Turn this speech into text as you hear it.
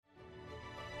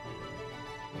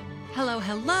Hello,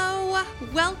 hello.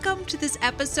 Welcome to this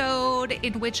episode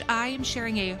in which I am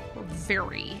sharing a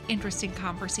very interesting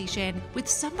conversation with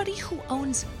somebody who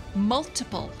owns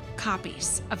multiple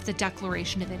copies of the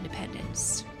Declaration of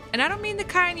Independence. And I don't mean the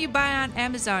kind you buy on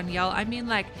Amazon, y'all. I mean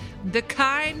like the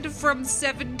kind from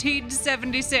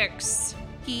 1776.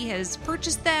 He has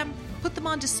purchased them, put them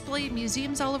on display in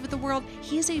museums all over the world.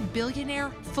 He is a billionaire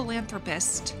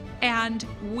philanthropist. And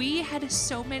we had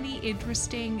so many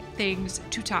interesting things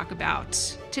to talk about.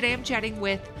 Today I'm chatting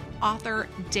with author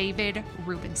David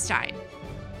Rubenstein.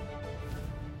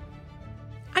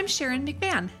 I'm Sharon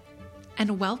McMahon,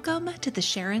 and welcome to the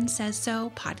Sharon Says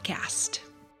So podcast.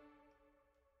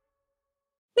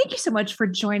 Thank you so much for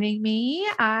joining me.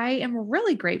 I am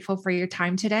really grateful for your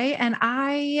time today, and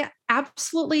I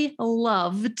absolutely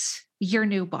loved your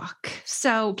new book.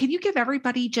 So can you give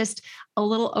everybody just a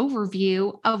little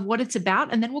overview of what it's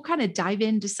about? And then we'll kind of dive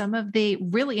into some of the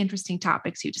really interesting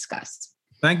topics you discussed.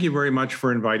 Thank you very much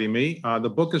for inviting me. The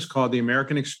book is called The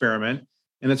American Experiment,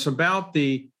 and it's about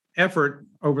the effort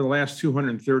over the last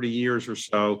 230 years or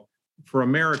so for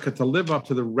America to live up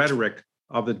to the rhetoric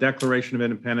of the Declaration of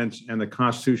Independence and the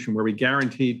Constitution, where we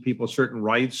guaranteed people certain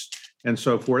rights and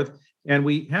so forth. And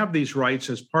we have these rights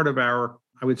as part of our,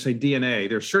 I would say, DNA.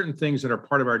 There are certain things that are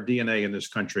part of our DNA in this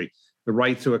country: the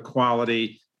right to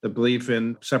equality, the belief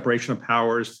in separation of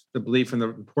powers, the belief in the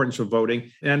importance of voting.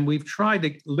 And we've tried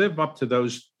to live up to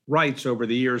those rights over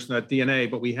the years in that DNA,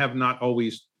 but we have not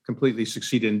always completely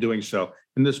succeeded in doing so.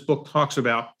 And this book talks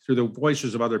about, through the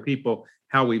voices of other people,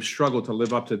 how we've struggled to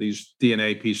live up to these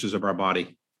DNA pieces of our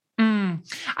body.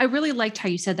 I really liked how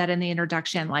you said that in the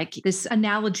introduction, like this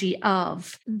analogy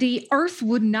of the earth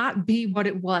would not be what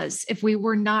it was if we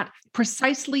were not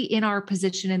precisely in our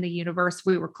position in the universe.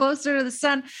 We were closer to the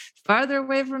sun, farther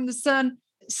away from the sun.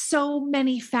 So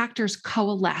many factors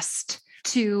coalesced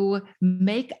to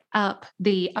make up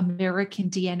the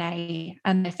American DNA.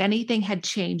 And if anything had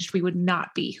changed, we would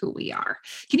not be who we are.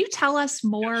 Can you tell us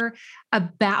more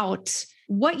about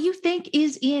what you think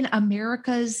is in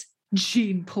America's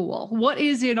gene pool? What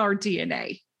is in our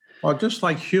DNA? Well, just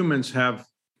like humans have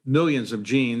millions of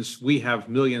genes, we have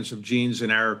millions of genes in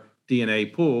our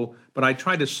DNA pool, but I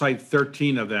try to cite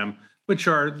 13 of them, which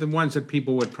are the ones that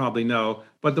people would probably know,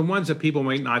 but the ones that people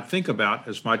might not think about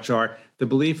as much are the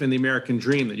belief in the American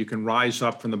dream, that you can rise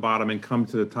up from the bottom and come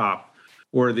to the top,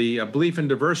 or the belief in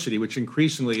diversity, which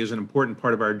increasingly is an important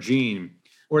part of our gene,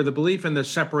 or the belief in the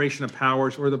separation of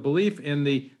powers, or the belief in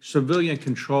the civilian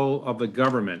control of the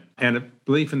government, and a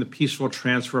belief in the peaceful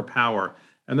transfer of power.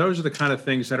 And those are the kind of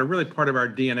things that are really part of our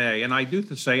DNA. And I do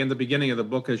to say in the beginning of the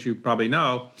book, as you probably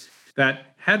know,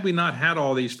 that had we not had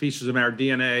all these pieces of our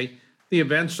DNA, the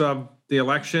events of the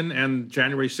election and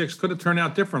January 6th could have turned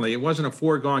out differently. It wasn't a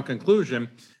foregone conclusion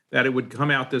that it would come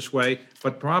out this way,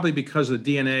 but probably because the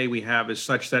DNA we have is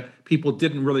such that people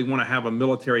didn't really want to have a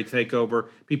military takeover.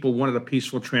 People wanted a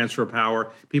peaceful transfer of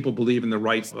power. People believe in the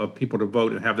rights of people to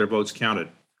vote and have their votes counted.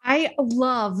 I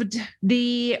loved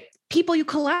the people you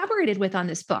collaborated with on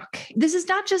this book. This is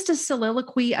not just a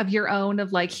soliloquy of your own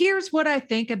of like, here's what I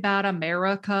think about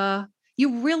America.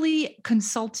 You really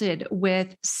consulted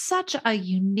with such a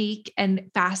unique and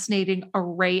fascinating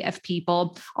array of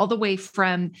people, all the way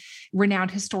from renowned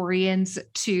historians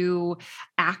to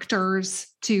actors,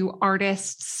 to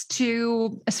artists,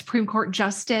 to a Supreme Court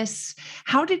justice.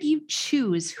 How did you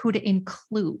choose who to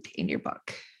include in your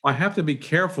book? I have to be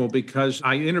careful because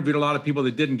I interviewed a lot of people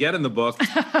that didn't get in the book.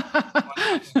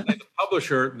 The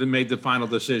publisher that made the final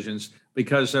decisions,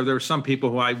 because there were some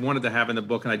people who I wanted to have in the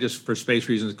book and I just, for space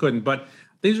reasons, couldn't. But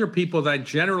these are people that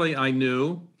generally I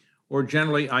knew or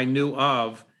generally I knew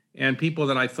of, and people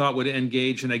that I thought would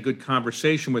engage in a good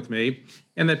conversation with me,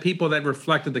 and that people that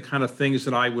reflected the kind of things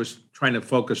that I was trying to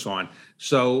focus on.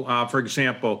 So, for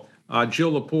example,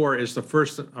 Jill Lepore is the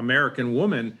first American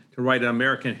woman to write an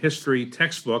American history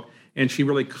textbook, and she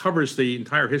really covers the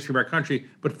entire history of our country,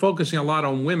 but focusing a lot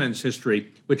on women's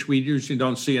history, which we usually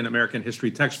don't see in American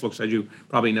history textbooks, as you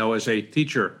probably know as a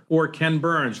teacher. Or Ken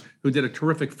Burns, who did a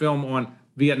terrific film on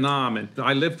Vietnam, and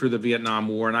I lived through the Vietnam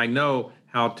War, and I know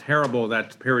how terrible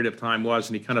that period of time was,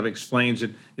 and he kind of explains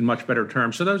it in much better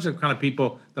terms. So those are the kind of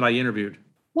people that I interviewed.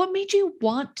 What made you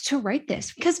want to write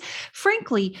this? Because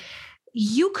frankly,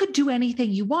 you could do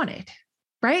anything you wanted,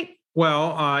 right?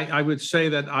 Well, I would say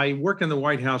that I worked in the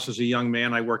White House as a young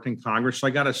man. I worked in Congress. So I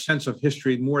got a sense of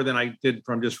history more than I did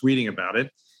from just reading about it.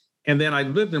 And then I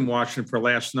lived in Washington for the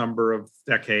last number of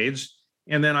decades.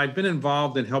 And then I've been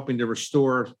involved in helping to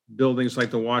restore buildings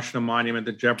like the Washington Monument,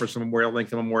 the Jefferson Memorial,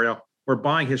 Lincoln Memorial, or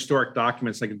buying historic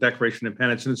documents like the Declaration of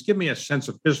Independence. And it's given me a sense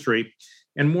of history.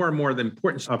 and more the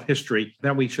importance of history,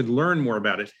 that we should learn more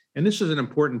about it. And this is an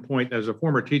important point as a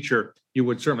former teacher you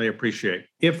would certainly appreciate.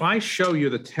 If I show you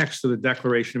the text of the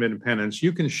Declaration of Independence,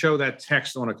 you can show that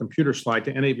text on a computer slide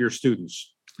to any of your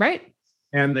students. Right.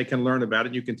 And they can learn about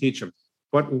it. You can teach them.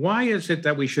 But why is it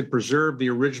that we should preserve the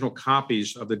original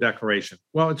copies of the Declaration?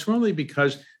 Well, it's really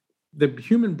because the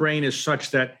human brain is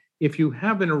such that if you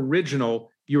have an original,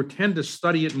 you tend to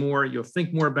study it more. You'll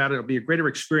think more about it. It'll be a greater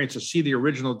experience to see the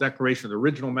original Declaration, the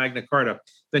original Magna Carta,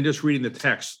 than just reading the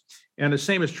text. And the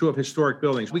same is true of historic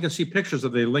buildings. We can see pictures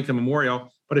of the Lincoln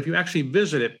Memorial, but if you actually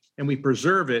visit it and we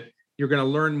preserve it, you're going to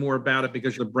learn more about it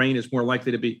because the brain is more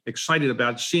likely to be excited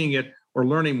about seeing it or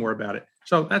learning more about it.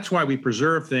 So that's why we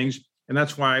preserve things. And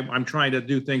that's why I'm trying to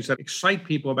do things that excite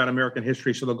people about American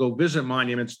history. So they'll go visit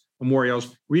monuments,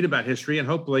 memorials, read about history. And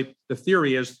hopefully the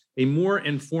theory is a more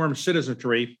informed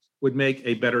citizenry would make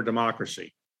a better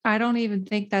democracy. I don't even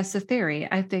think that's a theory.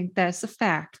 I think that's a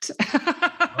fact.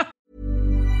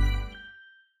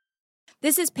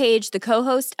 This is Paige, the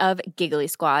co-host of Giggly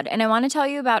Squad, and I want to tell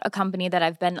you about a company that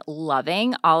I've been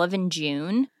loving, Olive &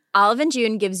 June. Olive &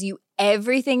 June gives you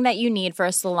everything that you need for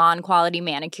a salon-quality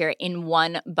manicure in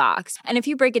one box. And if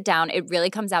you break it down, it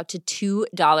really comes out to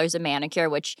 $2 a manicure,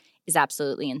 which is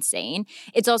absolutely insane.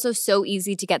 It's also so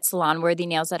easy to get salon-worthy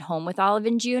nails at home with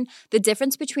Olive & June. The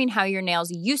difference between how your nails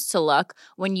used to look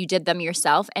when you did them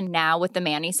yourself and now with the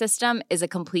Mani system is a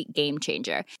complete game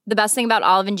changer. The best thing about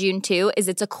Olive & June, too, is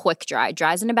it's a quick dry.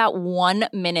 Dries in about 1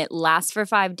 minute, lasts for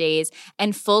 5 days,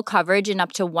 and full coverage in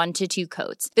up to 1 to 2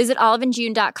 coats. Visit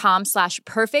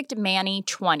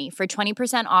oliveandjune.com/perfectmani20 for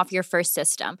 20% off your first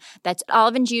system. That's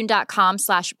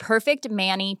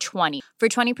oliveandjune.com/perfectmani20 for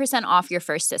 20% off your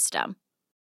first system.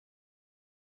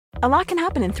 A lot can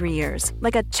happen in 3 years,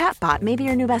 like a chatbot may be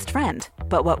your new best friend.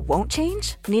 But what won't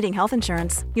change? Needing health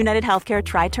insurance. United Healthcare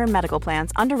Tri-Term Medical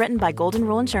Plans, underwritten by Golden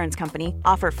Rule Insurance Company,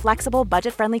 offer flexible,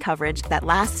 budget-friendly coverage that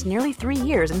lasts nearly 3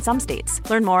 years in some states.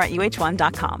 Learn more at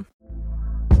uh1.com.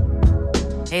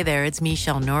 Hey there, it's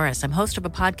Michelle Norris. I'm host of a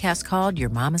podcast called Your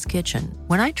Mama's Kitchen.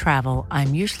 When I travel,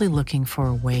 I'm usually looking for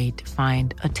a way to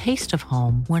find a taste of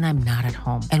home when I'm not at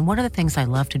home. And one of the things I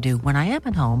love to do when I am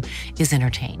at home is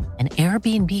entertain. And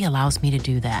Airbnb allows me to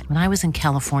do that. When I was in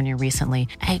California recently,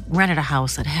 I rented a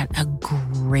house that had a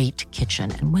great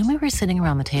kitchen. And when we were sitting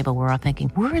around the table, we're all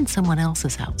thinking, we're in someone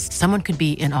else's house. Someone could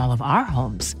be in all of our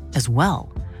homes as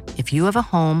well. If you have a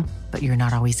home, but you're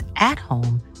not always at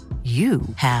home, you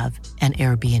have an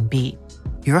Airbnb.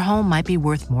 Your home might be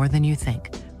worth more than you think.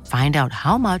 Find out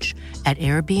how much at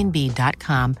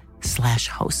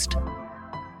airbnb.com/host.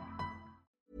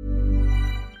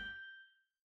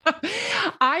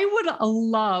 I would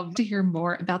love to hear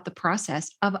more about the process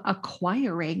of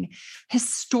acquiring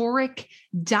historic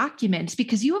documents,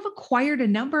 because you have acquired a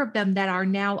number of them that are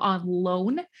now on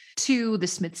loan to the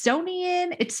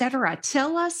Smithsonian, et cetera.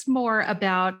 Tell us more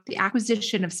about the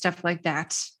acquisition of stuff like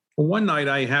that. Well, one night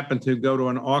I happened to go to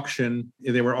an auction.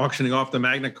 They were auctioning off the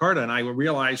Magna Carta, and I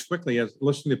realized quickly as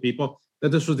listening to people that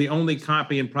this was the only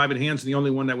copy in private hands and the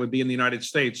only one that would be in the United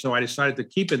States. So I decided to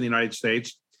keep it in the United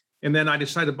States. And then I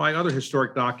decided to buy other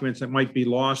historic documents that might be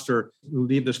lost or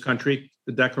leave this country: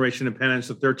 the Declaration of Independence,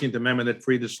 the 13th Amendment that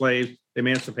freed the slaves, the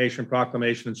Emancipation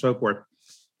Proclamation, and so forth.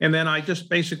 And then I just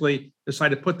basically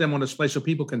decided to put them on display so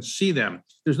people can see them.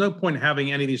 There's no point in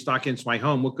having any of these documents in my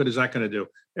home. What good is that going to do?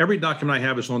 Every document I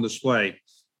have is on display.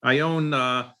 I own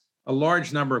a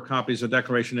large number of copies of the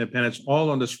Declaration of Independence,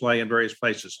 all on display in various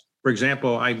places. For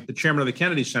example, I'm the chairman of the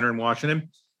Kennedy Center in Washington,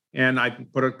 and I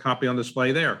put a copy on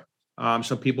display there.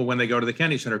 So people, when they go to the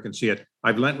Kennedy Center, can see it.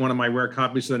 I've lent one of my rare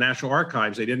copies to the National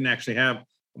Archives. They didn't actually have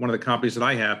one of the copies that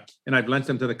I have, and I've lent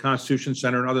them to the Constitution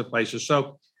Center and other places.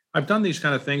 So I've done these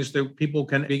kind of things that people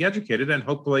can be educated and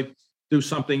hopefully do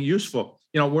something useful.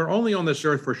 You know, we're only on this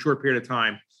earth for a short period of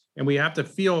time, and we have to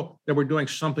feel that we're doing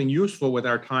something useful with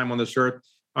our time on this earth,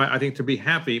 I think, to be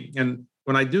happy. And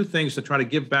when I do things to try to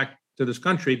give back to this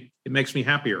country, it makes me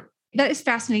happier. That is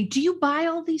fascinating. Do you buy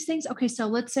all these things? Okay, so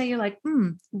let's say you're like,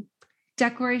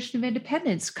 Declaration of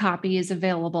Independence copy is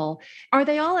available. Are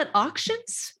they all at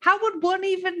auctions? How would one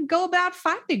even go about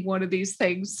finding one of these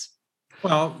things?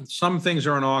 Well, some things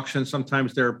are on auction.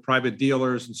 Sometimes they're private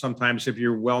dealers. And sometimes if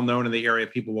you're well known in the area,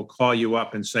 people will call you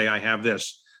up and say, I have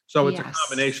this. So it's a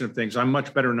combination of things. I'm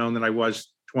much better known than I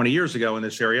was 20 years ago in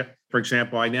this area. For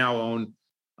example, I now own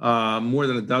more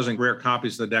than a dozen rare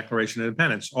copies of the Declaration of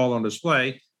Independence, all on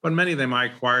display. But many of them I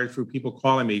acquired through people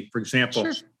calling me. For example,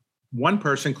 one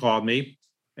person called me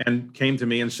and came to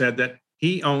me and said that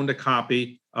he owned a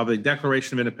copy of the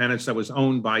Declaration of Independence that was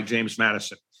owned by James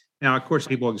Madison. Now, of course,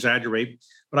 people exaggerate,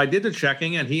 but I did the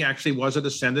checking and he actually was a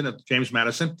descendant of James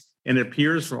Madison. And it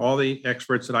appears from all the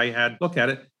experts that I had look at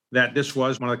it, that this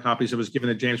was one of the copies that was given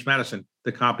to James Madison,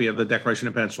 the copy of the Declaration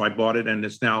of Independence. So I bought it and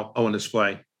it's now on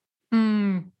display.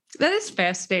 That is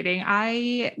fascinating.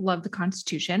 I love the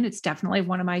Constitution. It's definitely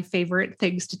one of my favorite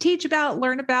things to teach about,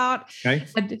 learn about,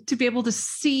 and to be able to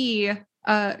see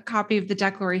a copy of the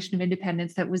Declaration of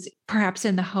Independence that was perhaps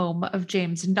in the home of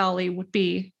James and Dolly would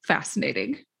be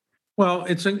fascinating. Well,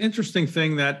 it's an interesting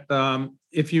thing that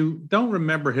if you don't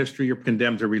remember history, you're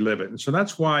condemned to relive it. And so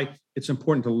that's why it's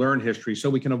important to learn history so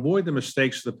we can avoid the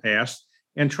mistakes of the past,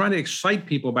 and trying to excite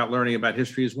people about learning about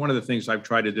history is one of the things I've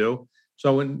tried to do.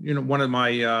 So one of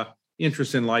my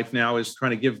interests in life now is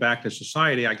trying to give back to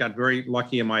society. I got very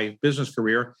lucky in my business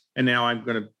career, and now I'm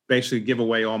going to basically give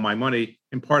away all my money.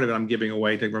 And part of it I'm giving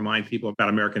away to remind people about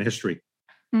American history.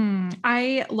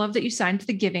 I love that you signed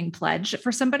the Giving Pledge.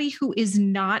 For somebody who is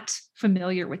not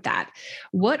familiar with that,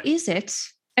 what is it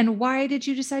and why did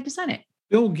you decide to sign it?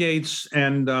 Bill Gates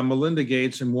and Melinda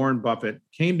Gates and Warren Buffett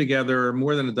came together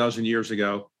more than a dozen years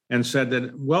ago and said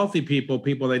that wealthy people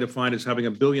they define as having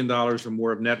 $1 billion or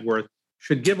more of net worth,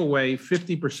 should give away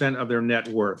 50% of their net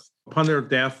worth upon their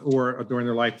death or during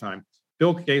their lifetime.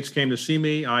 Bill Gates came to see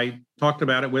me. I talked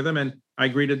about it with him and I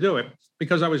agreed to do it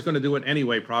because I was going to do it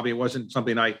anyway. Probably it wasn't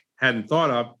something I hadn't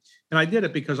thought of. And I did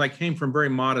it because I came from very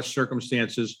modest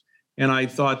circumstances. And I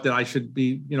thought that I should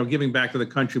be, giving back to the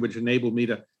country, which enabled me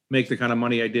to make the kind of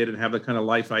money I did and have the kind of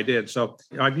life I did. So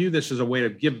I view this as a way to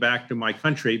give back to my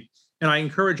country. And I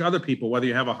encourage other people, whether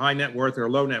you have a high net worth or a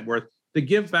low net worth, to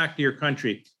give back to your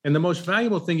country. And the most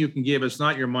valuable thing you can give is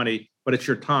not your money, but it's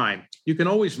your time. You can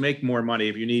always make more money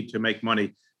if you need to make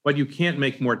money, but you can't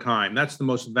make more time. That's the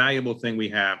most valuable thing we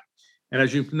have. And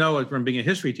as you know from being a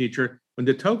history teacher, when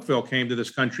de Tocqueville came to this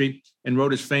country and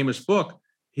wrote his famous book,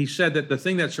 he said that the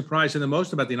thing that surprised him the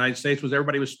most about the United States was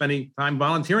everybody was spending time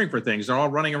volunteering for things. They're all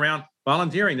running around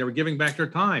volunteering. They were giving back their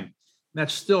time. And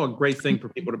that's still a great thing for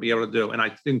people to be able to do. And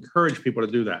I encourage people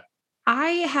to do that. I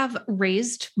have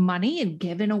raised money and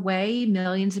given away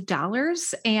millions of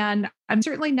dollars, and I'm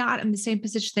certainly not in the same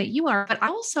position that you are, but I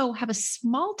also have a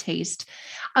small taste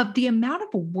of the amount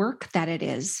of work that it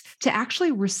is to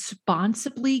actually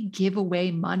responsibly give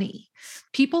away money.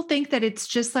 People think that it's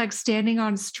just like standing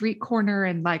on a street corner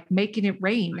and like making it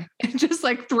rain and just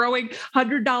like throwing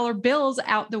 $100 bills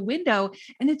out the window.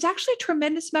 And it's actually a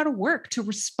tremendous amount of work to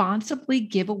responsibly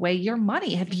give away your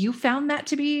money. Have you found that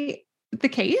to be the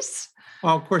case?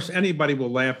 Well, of course, anybody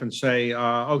will laugh and say,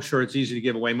 oh, sure, it's easy to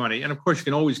give away money. And of course, you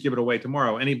can always give it away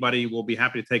tomorrow. Anybody will be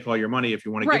happy to take all your money if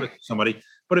you want to give it to somebody.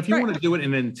 But if you want to do it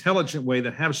in an intelligent way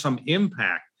that has some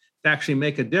impact to actually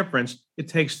make a difference, it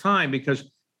takes time because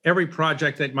every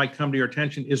project that might come to your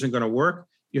attention isn't going to work.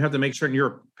 You have to make certain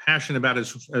you're passionate about it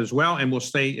as well and will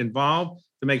stay involved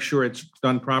to make sure it's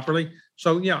done properly.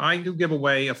 So, yeah, I do give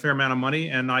away a fair amount of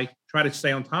money and I try to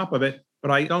stay on top of it. But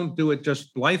I don't do it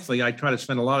just blithely. I try to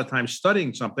spend a lot of time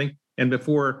studying something. And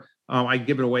before I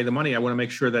give it away the money, I want to make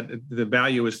sure that the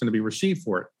value is going to be received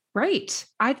for it. Right.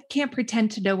 I can't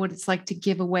pretend to know what it's like to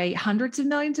give away hundreds of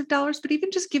millions of dollars, but even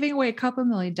just giving away a couple $1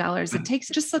 million, it takes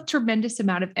just a tremendous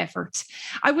amount of effort.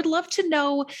 I would love to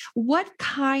know what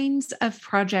kinds of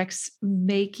projects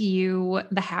make you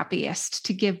the happiest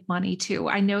to give money to.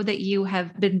 I know that you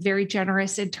have been very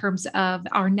generous in terms of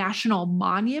our national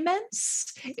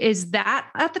monuments. Is that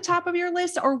at the top of your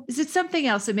list, or is it something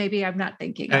else that maybe I'm not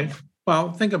thinking of?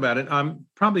 Well, think about it.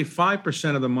 Probably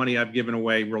 5% of the money I've given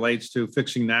away relates to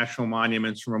fixing national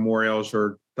monuments, memorials,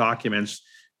 or documents.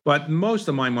 But most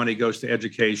of my money goes to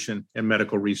education and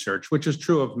medical research, which is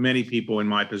true of many people in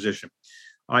my position.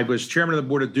 I was chairman of the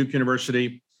board of Duke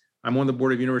University. I'm on the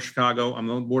board of University of Chicago. I'm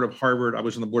on the board of Harvard. I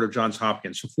was on the board of Johns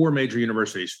Hopkins, so 4 major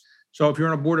universities. So if you're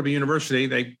on a board of a university,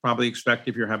 they probably expect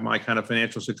if you have my kind of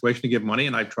financial situation to give money,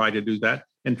 and I try to do that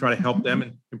and try to help them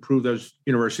and improve those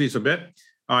universities a bit.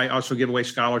 I also give away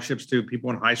scholarships to people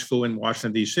in high school in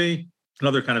Washington, D.C., and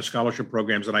other kind of scholarship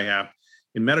programs that I have.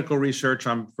 In medical research,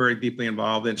 I'm very deeply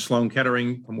involved in Sloan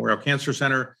Kettering Memorial Cancer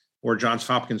Center or Johns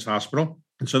Hopkins Hospital.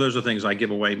 And so those are things I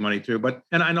give away money to.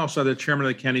 And also the chairman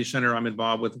of the Kennedy Center, I'm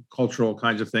involved with cultural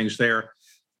kinds of things there.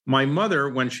 My mother,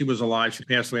 when she was alive, she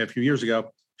passed away a few years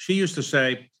ago, she used to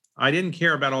say, I didn't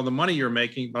care about all the money you're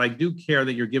making, but I do care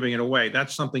that you're giving it away.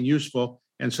 That's something useful.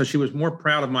 And so she was more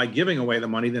proud of my giving away the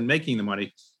money than making the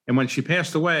money. And when she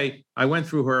passed away, I went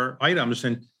through her items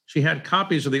and she had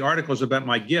copies of the articles about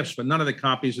my gifts, but none of the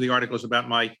copies of the articles about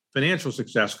my financial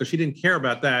success, because she didn't care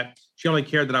about that. She only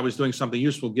cared that I was doing something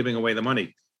useful, giving away the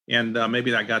money. And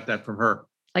maybe I got that from her.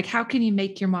 Like, how can you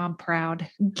make your mom proud?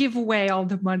 Give away all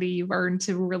the money you've earned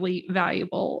to really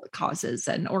valuable causes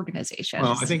and organizations.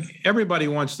 Well, I think everybody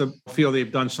wants to feel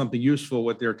they've done something useful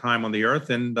with their time on the earth.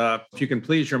 And if you can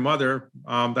please your mother,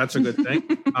 that's a good thing.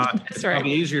 It's right.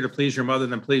 probably easier to please your mother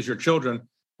than please your children.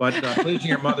 But pleasing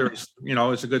your mother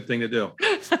is a good thing to do.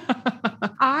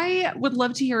 I would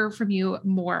love to hear from you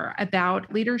more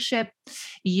about leadership.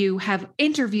 You have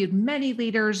interviewed many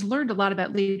leaders, learned a lot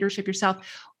about leadership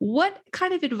yourself. What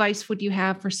kind of advice would you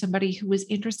have for somebody who is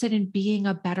interested in being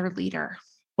a better leader?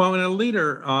 Well, in a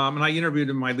leader, and I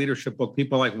interviewed in my leadership book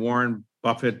people like Warren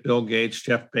Buffett, Bill Gates,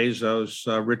 Jeff Bezos,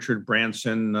 Richard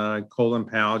Branson, Colin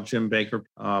Powell, Jim Baker,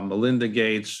 Melinda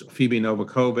Gates, Phoebe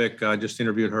Novakovic. I just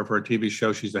interviewed her for a TV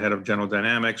show. She's the head of General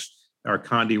Dynamics, or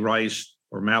Condi Rice,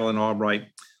 or Madeleine Albright.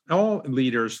 All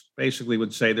leaders basically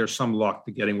would say there's some luck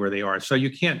to getting where they are. So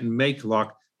you can't make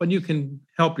luck, but you can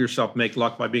help yourself make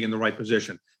luck by being in the right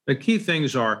position. The key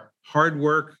things are hard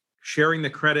work, sharing the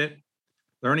credit,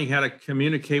 learning how to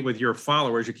communicate with your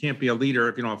followers. You can't be a leader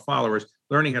if you don't have followers.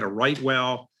 Learning how to write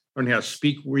well, learning how to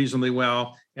speak reasonably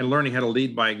well, and learning how to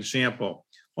lead by example.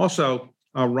 Also,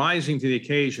 rising to the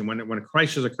occasion. When a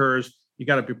crisis occurs, you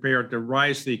got to be prepared to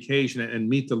rise to the occasion and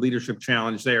meet the leadership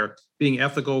challenge there. Being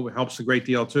ethical helps a great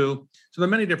deal too. So there are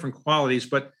many different qualities,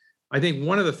 but I think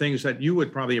one of the things that you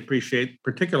would probably appreciate,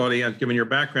 particularly given your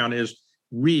background, is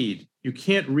read. You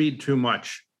can't read too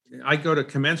much. I go to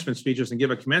commencement speeches and give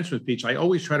a commencement speech. I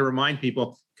always try to remind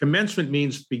people commencement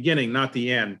means beginning, not the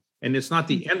end. And it's not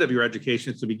the end of your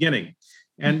education, it's the beginning.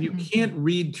 And you can't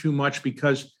read too much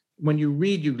because when you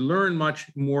read, you learn much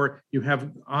more. You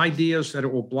have ideas that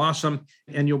it will blossom,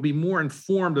 and you'll be more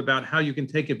informed about how you can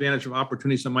take advantage of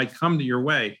opportunities that might come to your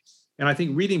way. And I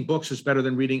think reading books is better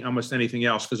than reading almost anything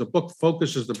else because a book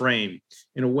focuses the brain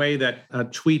in a way that a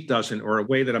tweet doesn't or a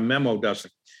way that a memo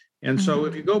doesn't. And so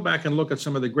if you go back and look at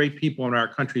some of the great people in our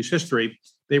country's history,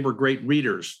 they were great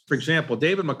readers. For example,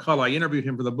 David McCullough, I interviewed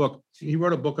him for the book. He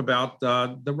wrote a book about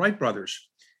the Wright brothers.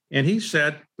 And he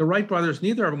said the Wright brothers,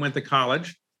 neither of them went to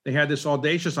college. They had this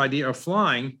audacious idea of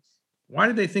flying. Why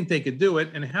did they think they could do it?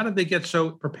 And how did they get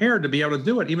so prepared to be able to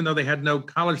do it, even though they had no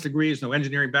college degrees, no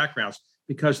engineering backgrounds?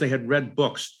 Because they had read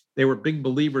books. They were big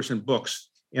believers in books.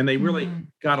 And they really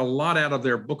got a lot out of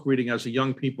their book reading as a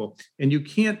young people. And you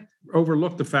can't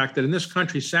overlook the fact that in this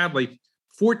country, sadly,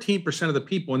 14% of the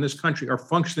people in this country are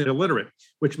functionally illiterate,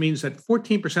 which means that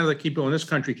 14% of the people in this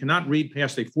country cannot read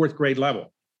past a fourth grade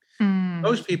level.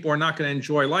 Those people are not going to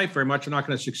enjoy life very much and not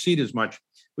going to succeed as much.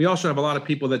 We also have a lot of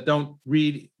people that don't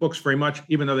read books very much,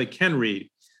 even though they can read.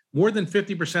 More than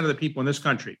 50% of the people in this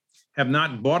country have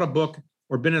not bought a book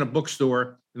or been in a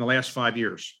bookstore in the last 5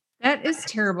 years. That is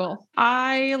terrible.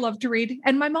 I love to read.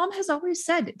 And my mom has always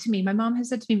said to me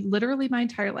literally my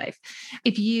entire life,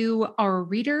 if you are a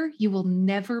reader, you will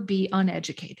never be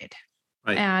uneducated.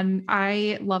 Right. And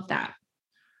I love that.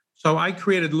 So I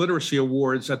created literacy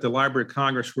awards at the Library of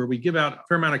Congress where we give out a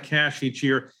fair amount of cash each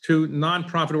year to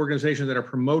nonprofit organizations that are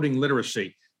promoting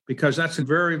literacy, because that's a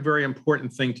very, very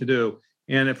important thing to do.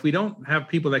 And if we don't have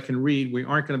people that can read, we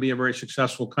aren't going to be a very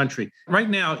successful country. Right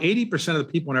now, 80% of the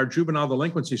people in our juvenile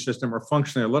delinquency system are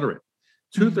functionally illiterate.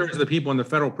 2/3 of the people in the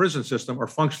federal prison system are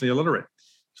functionally illiterate.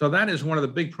 So that is one of the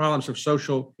big problems of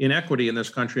social inequity in this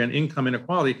country and income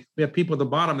inequality. We have people at the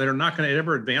bottom that are not going to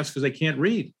ever advance because they can't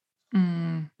read.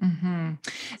 And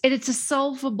it's a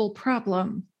solvable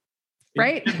problem,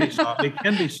 right? It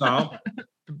can be solved.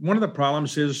 One of the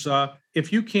problems is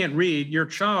if you can't read, your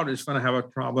child is going to have a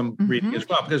problem reading as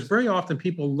well, because very often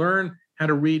people learn how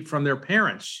to read from their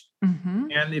parents.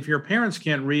 And if your parents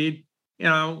can't read,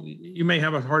 you may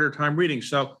have a harder time reading.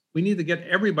 So we need to get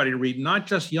everybody to read, not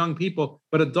just young people,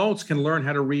 but adults can learn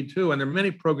how to read too. And there are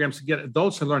many programs to get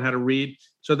adults to learn how to read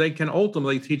so they can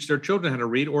ultimately teach their children how to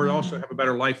read or also have a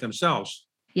better life themselves.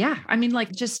 Yeah. I mean,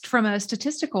 like just from a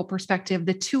statistical perspective,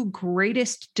 the two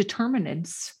greatest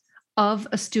determinants of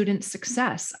a student's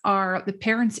success are the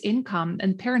parent's income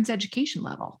and parent's education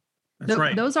level. That's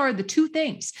right. Those are the two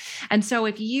things. And so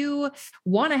if you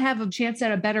want to have a chance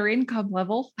at a better income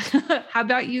level, how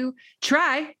about you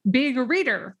try being a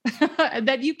reader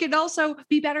that you can also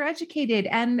be better educated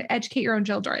and educate your own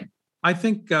children? I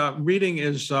think reading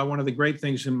is one of the great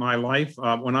things in my life.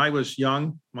 When I was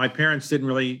young, my parents didn't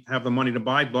really have the money to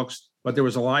buy books, but there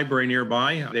was a library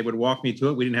nearby. They would walk me to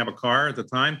it. We didn't have a car at the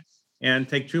time. And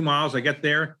take 2 miles. I get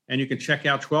there and you can check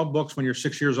out 12 books when you're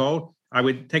 6 years old. I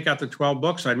would take out the 12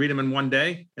 books. I'd read them in one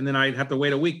day, and then I'd have to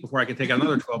wait a week before I could take out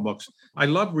another 12 books. I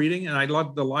love reading, and I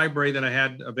loved the library that I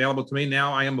had available to me.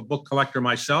 Now I am a book collector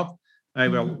myself. I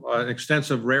have an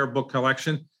extensive rare book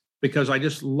collection because I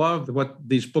just love what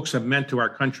these books have meant to our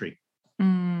country.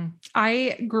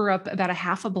 I grew up about a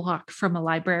half a block from a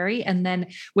library. And then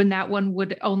when that one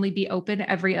would only be open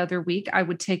every other week, I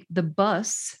would take the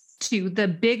bus to the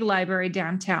big library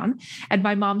downtown. And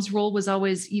my mom's rule was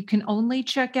always, you can only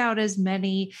check out as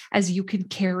many as you can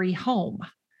carry home.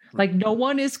 Like no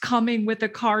one is coming with a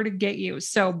car to get you.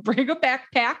 So bring a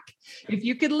backpack. If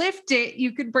you can lift it,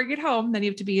 you can bring it home. Then you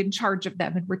have to be in charge of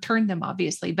them and return them,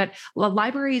 obviously. But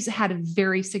libraries had a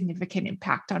very significant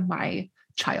impact on my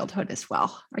childhood as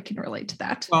well. I can relate to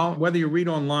that. Well, whether you read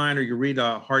online or you read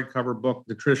a hardcover book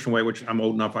the traditional way, which I'm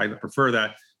old enough, I prefer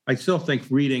that. I still think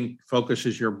reading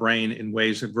focuses your brain in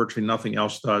ways that virtually nothing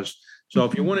else does. So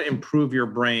if you want to improve your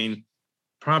brain,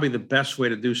 probably the best way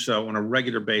to do so on a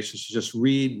regular basis is just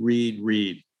read.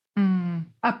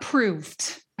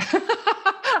 Approved.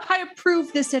 I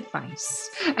approve this advice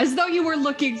as though you were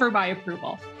looking for my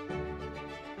approval.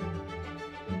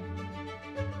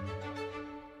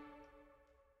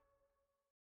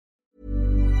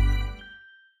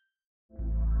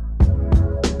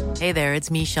 Hey there, it's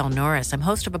Michelle Norris. I'm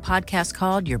host of a podcast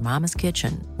called Your Mama's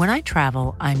Kitchen. When I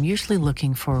travel, I'm usually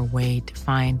looking for a way to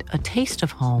find a taste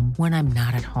of home when I'm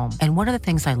not at home. And one of the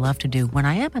things I love to do when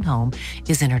I am at home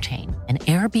is entertain. And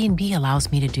Airbnb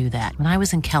allows me to do that. When I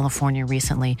was in California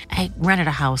recently, I rented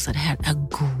a house that had a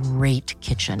great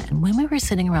kitchen. And when we were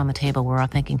sitting around the table, we're all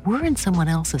thinking, we're in someone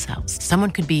else's house. Someone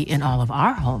could be in all of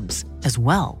our homes as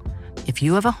well. If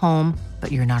you have a home,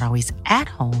 but you're not always at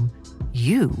home,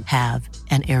 you have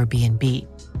an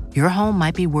Airbnb. Your home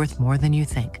might be worth more than you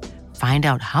think. Find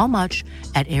out how much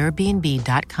at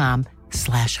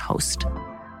airbnb.com/host.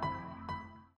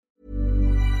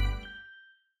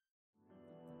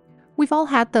 We've all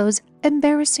had those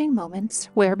embarrassing moments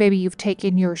where maybe you've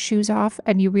taken your shoes off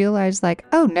and you realize like,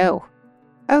 oh no,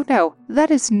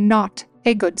 that is not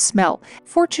a good smell.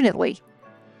 Fortunately,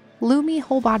 Lume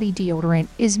Whole Body Deodorant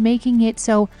is making it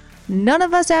so none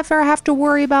of us ever have to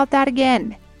worry about that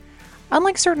again.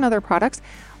 Unlike certain other products,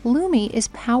 Lume is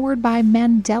powered by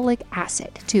mandelic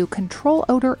acid to control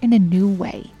odor in a new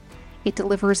way. It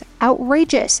delivers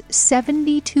outrageous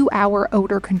 72-hour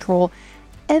odor control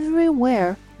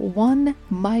everywhere one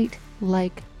might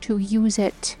like to use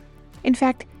it. In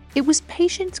fact, it was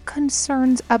patients'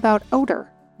 concerns about odor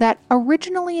that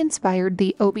originally inspired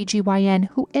the OBGYN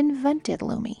who invented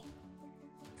Lume.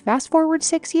 Fast forward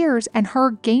 6 years, and her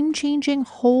game-changing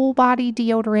whole body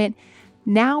deodorant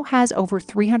now has over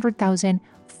 300,000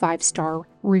 5-star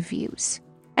reviews.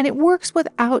 And it works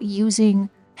without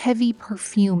using heavy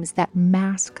perfumes that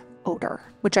mask odor,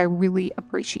 which I really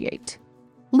appreciate.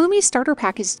 Lume's starter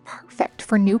pack is perfect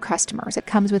for new customers. It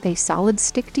comes with a solid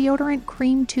stick deodorant,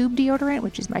 cream tube deodorant,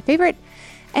 which is my favorite,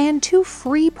 and 2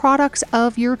 free products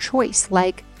of your choice,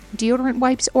 like deodorant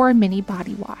wipes or a mini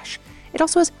body wash. It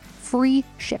also has free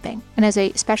shipping. And as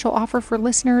a special offer for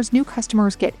listeners, new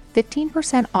customers get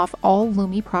 15% off all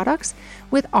Lume products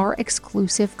with our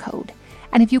exclusive code.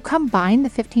 And if you combine the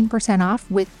 15%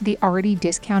 off with the already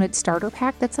discounted starter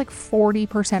pack, that's like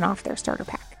 40% off their starter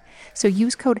pack. So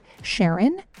use code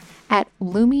Sharon at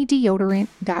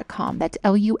lumedeodorant.com. That's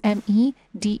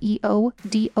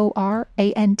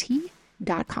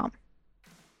LumeDeodorant.com.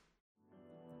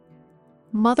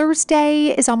 Mother's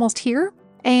Day is almost here.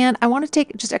 And I want to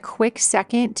take just a quick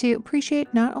second to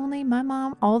appreciate not only my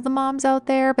mom, all the moms out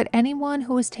there, but anyone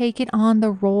who has taken on the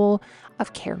role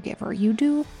of caregiver. You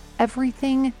do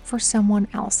everything for someone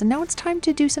else. And now it's time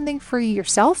to do something for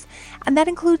yourself. And that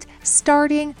includes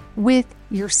starting with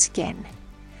your skin.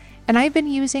 And I've been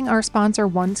using our sponsor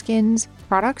OneSkin's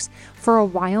products for a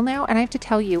while now. And I have to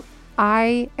tell you,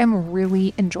 I am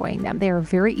really enjoying them. They are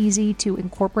very easy to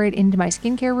incorporate into my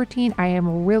skincare routine. I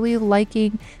am really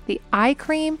liking the eye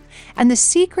cream. And the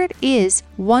secret is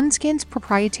OneSkin's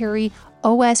proprietary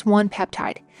OS1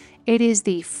 peptide. It is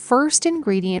the first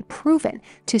ingredient proven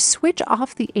to switch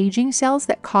off the aging cells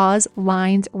that cause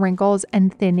lines, wrinkles,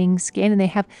 and thinning skin. And they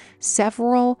have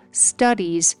several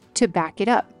studies to back it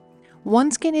up.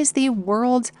 OneSkin is the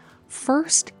world's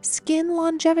first skin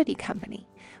longevity company.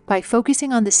 By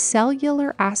focusing on the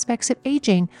cellular aspects of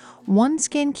aging,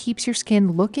 OneSkin keeps your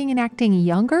skin looking and acting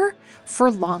younger for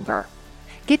longer.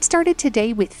 Get started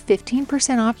today with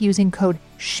 15% off using code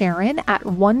Sharon at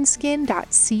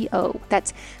oneskin.co.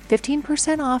 That's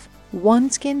 15% off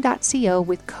oneskin.co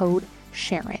with code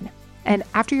Sharon. And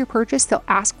after your purchase, they'll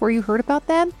ask where you heard about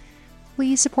them.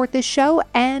 Please support this show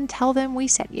and tell them we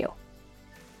sent you.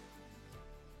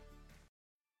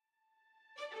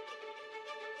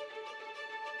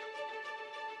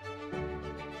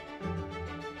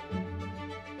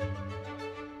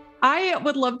 I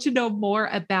would love to know more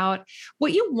about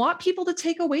what you want people to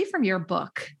take away from your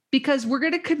book, because we're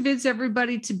going to convince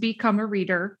everybody to become a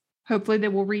reader. Hopefully they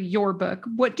will read your book.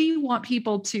 What do you want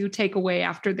people to take away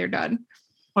after they're done?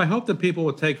 I hope that people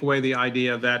will take away the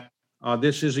idea that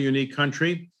this is a unique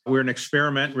country. We're an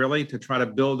experiment, really, to try to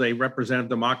build a representative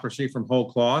democracy from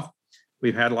whole cloth.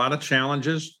 We've had a lot of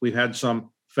challenges. We've had some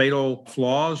fatal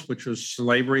flaws, which was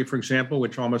slavery, for example,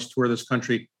 which almost tore this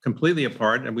country completely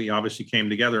apart. And we obviously came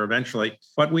together eventually.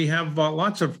 But we have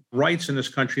lots of rights in this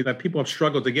country that people have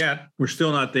struggled to get. We're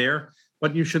still not there.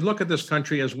 But you should look at this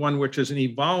country as one which is an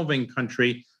evolving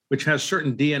country, which has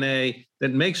certain DNA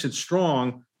that makes it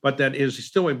strong, but that is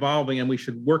still evolving. And we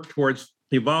should work towards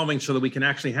evolving so that we can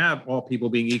actually have all people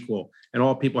being equal and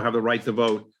all people have the right to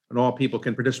vote and all people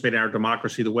can participate in our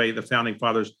democracy the way the founding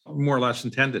fathers more or less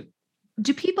intended.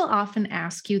 Do people often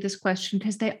ask you this question?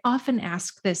 Because they often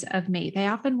ask this of me. They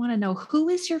often want to know, who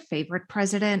is your favorite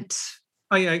president?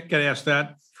 I get asked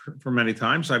that for many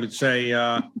times. I would say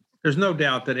there's no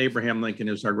doubt that Abraham Lincoln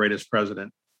is our greatest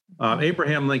president.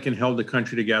 Abraham Lincoln held the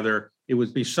country together. It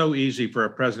would be so easy for a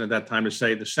president at that time to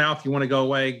say, the South, you want to go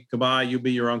away? Goodbye, you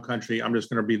be your own country. I'm just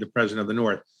going to be the president of the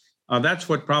North. That's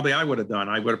what probably I would have done.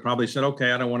 I would have probably said,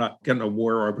 okay, I don't want to get in a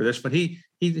war over this. But he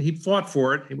fought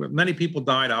for it. Many people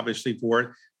died, obviously, for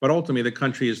it. But ultimately, the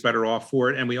country is better off for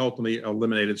it. And we ultimately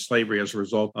eliminated slavery as a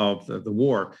result of the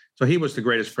war. So he was the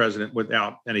greatest president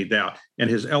without any doubt. And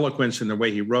his eloquence and the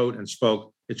way he wrote and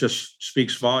spoke, it just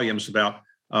speaks volumes about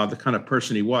the kind of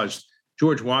person he was.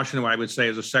 George Washington, I would say,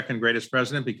 is the second greatest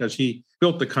president because he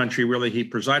built the country, really. He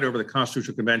presided over the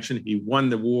Constitutional Convention. He won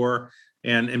the war.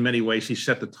 And in many ways, he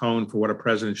set the tone for what a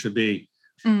president should be.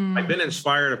 I've been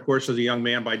inspired, of course, as a young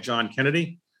man by John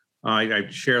Kennedy. I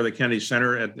share the Kennedy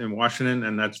Center in Washington,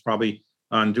 and that's probably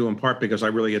due in part because I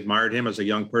really admired him as a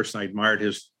young person. I admired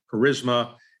his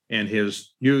charisma and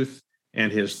his youth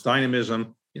and his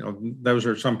dynamism. You know, those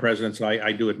are some presidents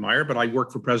I do admire, but I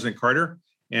worked for President Carter.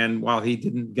 And while he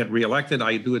didn't get reelected,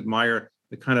 I do admire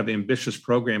the kind of ambitious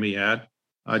program he had.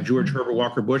 George Herbert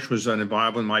Walker Bush was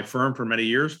involved in my firm for many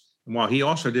years. And while he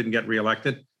also didn't get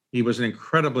reelected, he was an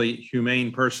incredibly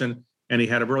humane person, and he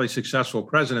had a really successful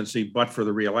presidency, but for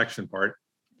the reelection part.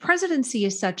 Presidency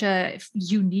is such a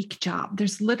unique job.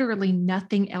 There's literally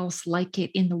nothing else like it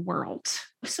in the world.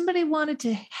 If somebody wanted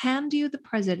to hand you the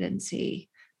presidency,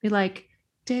 be like,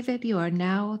 David, you are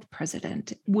now the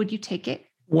president, would you take it?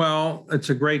 Well, it's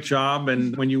a great job.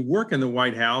 And when you work in the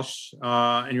White House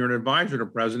and you're an advisor to the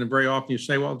president, very often you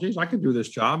say, well, geez, I could do this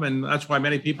job. And that's why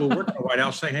many people who work in the White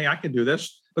House say, hey, I could do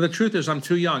this. But the truth is I'm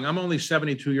too young. I'm only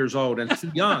 72 years old and it's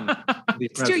too young to be president.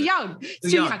 It's too young. It's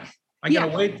too young. I got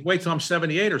to wait till I'm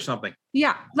 78 or something.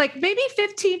 Yeah, like maybe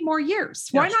 15 more years.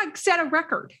 Yes. Why not set a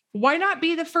record? Why not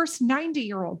be the first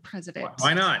 90-year-old president?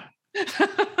 Why not?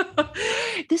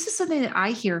 This is something that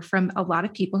I hear from a lot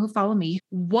of people who follow me.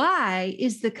 Why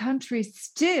is the country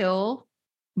still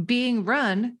being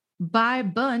run by a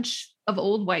bunch of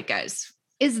old white guys?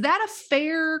 Is that a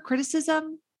fair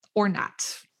criticism or not?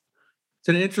 It's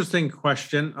an interesting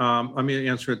question. Let me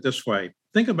answer it this way.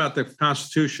 Think about the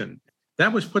Constitution.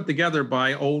 That was put together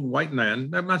by old white men.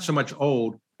 They're not so much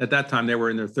old. At that time, they were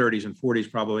in their 30s and 40s,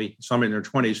 probably some in their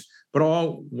 20s, but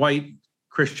all white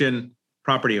Christian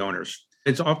property owners.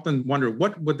 It's often wondered,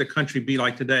 what would the country be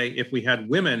like today if we had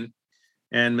women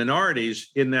and minorities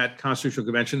in that Constitutional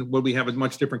Convention? Would we have a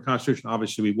much different Constitution?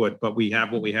 Obviously, we would, but we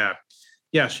have what we have.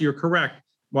 Yes, you're correct.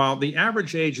 While the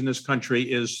average age in this country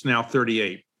is now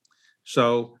 38.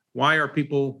 So why are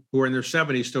people who are in their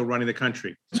 70s still running the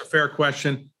country? It's a fair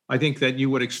question. I think that you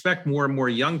would expect more and more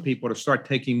young people to start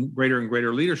taking greater and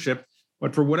greater leadership.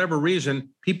 But for whatever reason,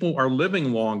 people are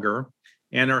living longer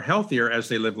and are healthier as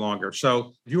they live longer.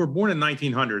 So if you were born in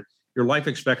 1900, your life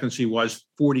expectancy was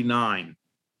 49.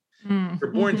 If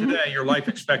you're born today, your life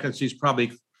expectancy is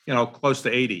probably, close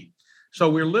to 80. So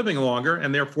we're living longer,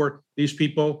 and therefore these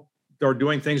people are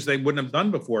doing things they wouldn't have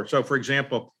done before. So for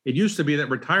example, it used to be that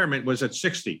retirement was at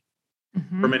 60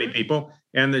 for many people,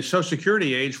 and the Social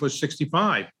Security age was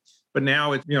 65. But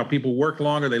now people work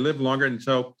longer, they live longer, and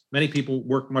so many people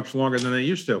work much longer than they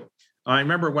used to. I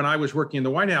remember when I was working in the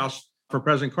White House for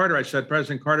President Carter, I said,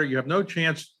 President Carter, you have no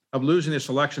chance of losing this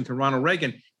election to Ronald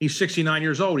Reagan. He's 69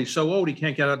 years old. He's so old, he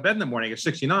can't get out of bed in the morning. At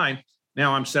 69,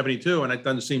 now I'm 72, and it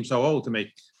doesn't seem so old to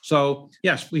me. So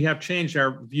yes, we have changed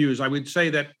our views. I would say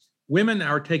that women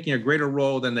are taking a greater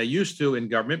role than they used to in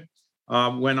government.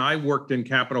 When I worked in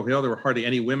Capitol Hill, there were hardly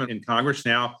any women in Congress.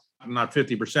 Now, not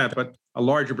 50%, but a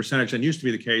larger percentage than used to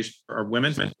be the case are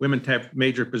women. Women have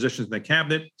major positions in the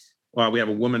cabinet. We have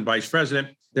a woman vice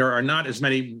president. There are not as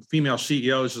many female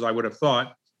CEOs as I would have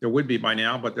thought. There would be by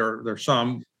now, but there are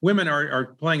some. Women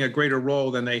are playing a greater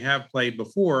role than they have played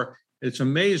before. It's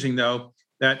amazing, though,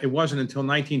 that it wasn't until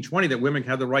 1920 that women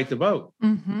had the right to vote.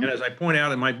 Mm-hmm. And as I point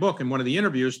out in my book, in one of the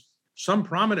interviews, some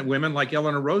prominent women like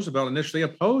Eleanor Roosevelt initially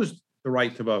opposed the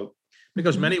right to vote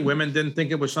because many women didn't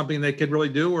think it was something they could really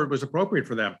do or it was appropriate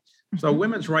for them. So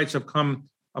women's rights have come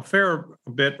a fair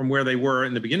bit from where they were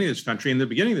in the beginning of this country. In the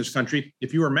beginning of this country,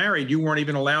 if you were married, you weren't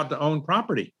even allowed to own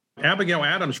property. Abigail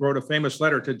Adams wrote a famous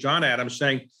letter to John Adams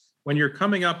saying, when you're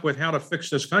coming up with how to fix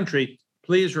this country,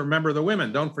 please remember the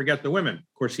women. Don't forget the women.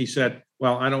 Of course, he said,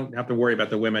 well, I don't have to worry about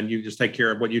the women. You just take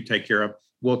care of what you take care of.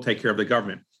 We'll take care of the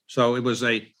government. So it was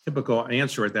a typical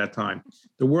answer at that time.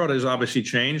 The world has obviously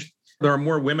changed. There are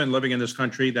more women living in this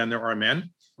country than there are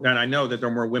men. And I know that there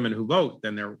are more women who vote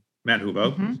than there are men who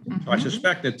vote. So I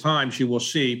suspect at times you will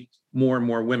see more and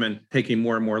more women taking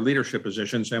more and more leadership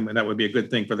positions, and that would be a good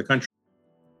thing for the country.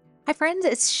 Hi, friends.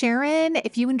 It's Sharon.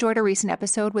 If you enjoyed a recent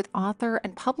episode with author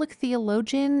and public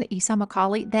theologian Isa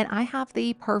Macaulay, then I have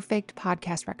the perfect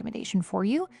podcast recommendation for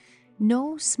you.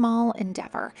 No Small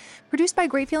Endeavor. Produced by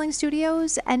Great Feeling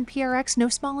Studios and PRX, No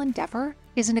Small Endeavor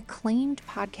is an acclaimed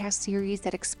podcast series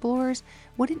that explores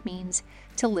what it means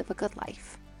to live a good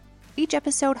life. Each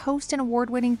episode, host and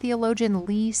award-winning theologian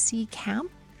Lee C. Camp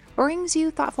brings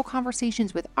you thoughtful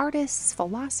conversations with artists,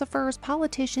 philosophers,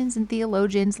 politicians, and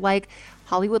theologians like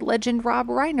Hollywood legend Rob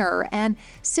Reiner and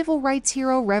civil rights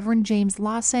hero Reverend James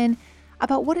Lawson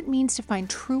about what it means to find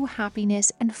true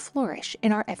happiness and flourish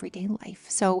in our everyday life.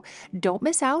 So don't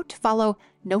miss out. Follow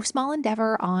No Small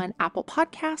Endeavor on Apple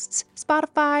Podcasts,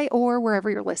 Spotify, or wherever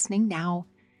you're listening now,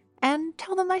 and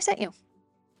tell them I sent you.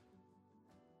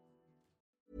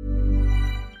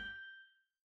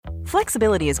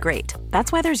 Flexibility is great.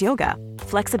 That's why there's yoga.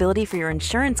 Flexibility for your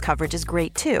insurance coverage is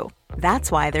great too.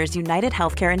 That's why there's United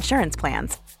Healthcare Insurance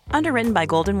Plans. Underwritten by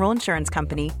Golden Rule Insurance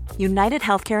Company, United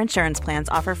Healthcare Insurance Plans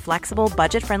offer flexible,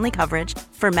 budget-friendly coverage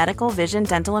for medical, vision,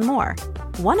 dental, and more.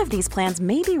 One of these plans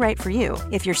may be right for you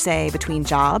if you're, say, between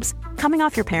jobs, coming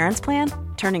off your parents' plan,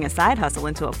 turning a side hustle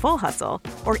into a full hustle,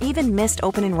 or even missed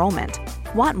open enrollment.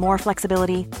 Want more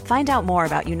flexibility? Find out more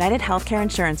about United Healthcare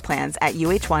Insurance Plans at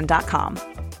uh1.com.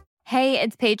 Hey,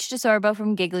 it's Paige DeSorbo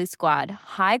from Giggly Squad.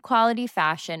 High quality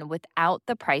fashion without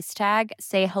the price tag.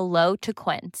 Say hello to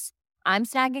Quince. I'm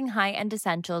snagging high-end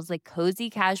essentials like cozy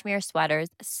cashmere sweaters,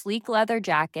 sleek leather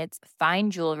jackets,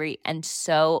 fine jewelry, and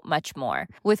so much more.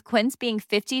 With Quince being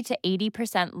 50 to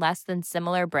 80% less than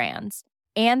similar brands.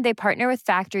 And they partner with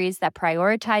factories that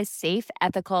prioritize safe,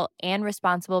 ethical, and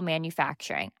responsible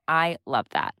manufacturing. I love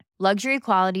that. Luxury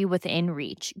quality within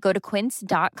reach. Go to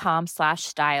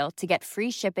quince.com/style to get free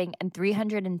shipping and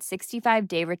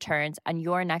 365-day returns on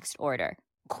your next order.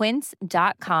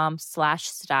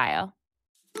 Quince.com/style.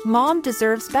 Mom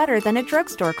deserves better than a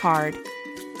drugstore card.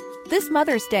 This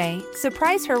Mother's Day,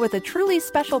 surprise her with a truly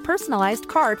special personalized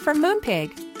card from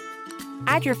Moonpig.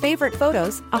 Add your favorite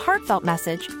photos, a heartfelt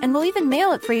message, and we'll even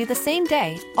mail it for you the same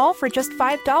day, all for just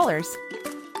 $5.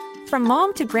 From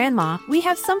mom to grandma, we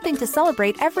have something to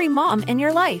celebrate every mom in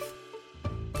your life.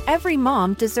 Every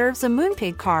mom deserves a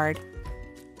Moonpig card.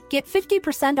 Get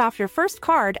 50% off your first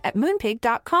card at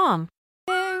moonpig.com.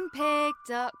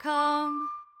 Moonpig.com.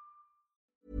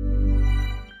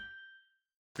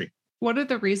 One of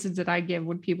the reasons that I give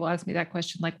when people ask me that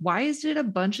question, like, why is it a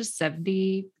bunch of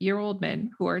 70-year-old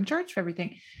men who are in charge of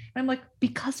everything? And I'm like,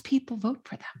 because people vote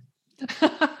for them.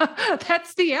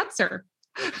 That's the answer.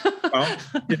 Well,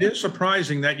 it is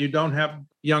surprising that you don't have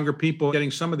younger people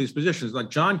getting some of these positions. Like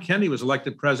John Kennedy was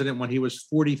elected president when he was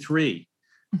 43,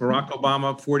 Barack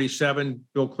Obama 47,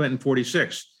 Bill Clinton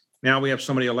 46. Now we have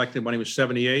somebody elected when he was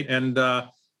 78, and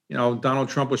Donald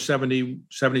Trump was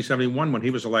 71 when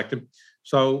he was elected.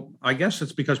 So I guess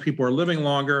it's because people are living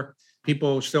longer,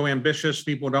 people are still ambitious,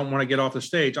 people don't want to get off the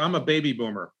stage. I'm a baby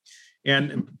boomer,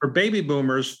 and for baby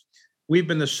boomers, we've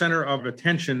been the center of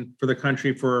attention for the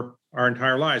country for our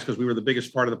entire lives because we were the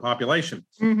biggest part of the population.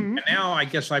 And now I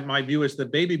guess my view is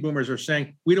that baby boomers are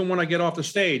saying, we don't want to get off the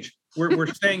stage. We're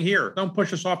staying here. Don't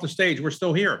push us off the stage. We're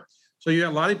still here. So you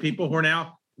have a lot of people who are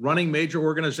now running major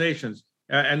organizations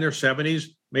and their 70s,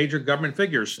 major government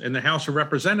figures. In the House of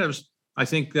Representatives, I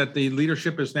think that the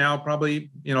leadership is now probably,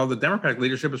 the Democratic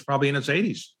leadership is probably in its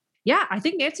 80s. Yeah, I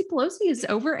think Nancy Pelosi is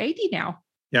over 80 now.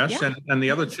 Yes, Yeah. and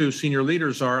the other two senior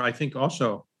leaders are, I think,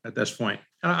 also at this point.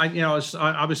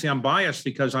 Obviously I'm biased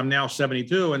because I'm now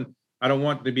 72 and I don't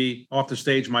want to be off the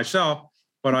stage myself,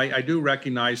 but I do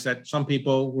recognize that some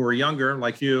people who are younger,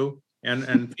 like you,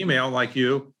 and female like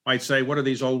you, might say, what are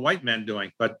these old white men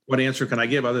doing? But what answer can I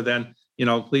give other than,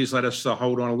 please let us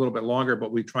hold on a little bit longer,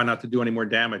 but we try not to do any more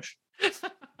damage.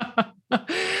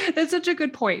 That's such a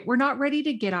good point. We're not ready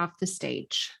to get off the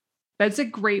stage. That's a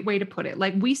great way to put it.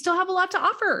 Like, we still have a lot to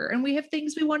offer and we have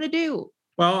things we want to do.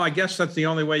 Well, I guess that's the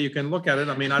only way you can look at it.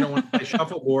 I mean, I don't want to play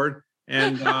shuffleboard,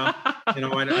 and I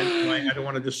don't want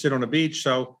to just sit on a beach.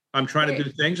 So I'm trying to do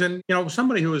things. And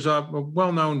somebody who was a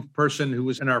well-known person who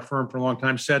was in our firm for a long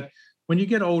time said, when you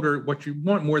get older, what you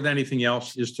want more than anything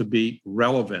else is to be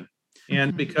relevant.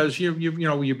 And because you've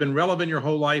been relevant your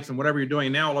whole life, and whatever you're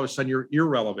doing now, all of a sudden you're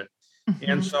irrelevant.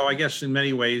 And so I guess in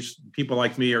many ways, people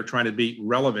like me are trying to be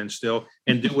relevant still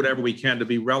and do whatever we can to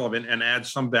be relevant and add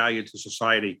some value to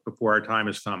society before our time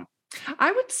has come.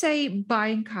 I would say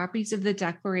buying copies of the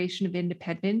Declaration of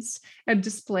Independence and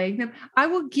displaying them. I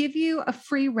will give you a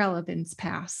free relevance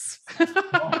pass.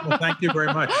 Well, thank you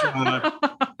very much.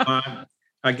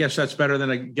 I guess that's better than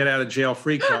a get out of jail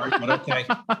free card, but okay.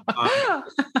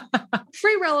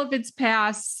 Free relevance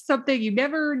pass, something you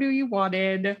never knew you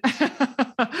wanted.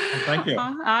 Thank you.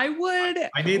 I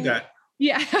need that.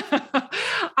 Yeah.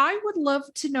 I would love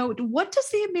to know, what does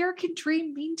the American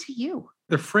dream mean to you?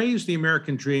 The phrase the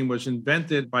American dream was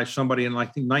invented by somebody in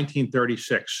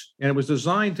 1936, and it was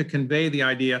designed to convey the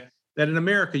idea that in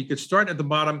America, you could start at the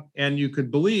bottom and you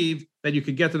could believe that you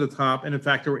could get to the top. And in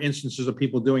fact, there were instances of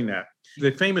people doing that.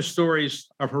 The famous stories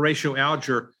of Horatio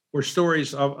Alger were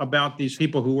stories about these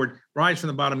people who would rise from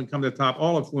the bottom and come to the top,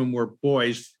 all of whom were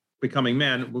boys becoming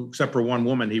men, except for one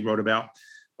woman he wrote about.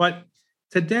 But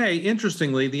today,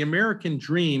 interestingly, the American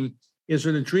dream is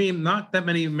a dream not that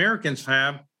many Americans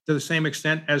have to the same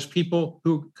extent as people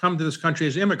who come to this country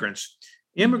as immigrants.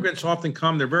 Immigrants often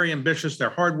come, they're very ambitious, they're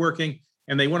hardworking,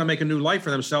 and they want to make a new life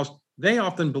for themselves. They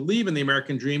often believe in the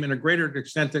American dream in a greater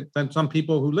extent than some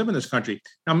people who live in this country.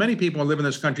 Now, many people who live in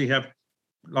this country have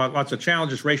lots of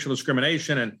challenges, racial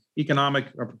discrimination and economic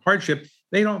hardship.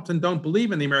 They often don't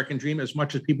believe in the American dream as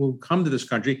much as people who come to this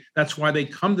country. That's why they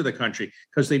come to the country,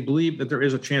 because they believe that there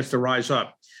is a chance to rise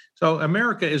up. So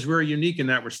America is very unique in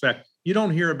that respect. You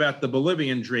don't hear about the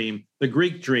Bolivian dream, the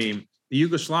Greek dream, the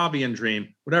Yugoslavian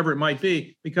dream, whatever it might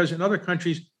be, because in other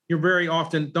countries, you very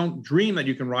often don't dream that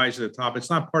you can rise to the top. It's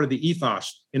not part of the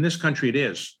ethos. In this country, it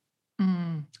is.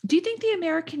 Do you think the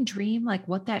American dream, like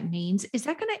what that means, is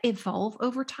that going to evolve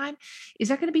over time? Is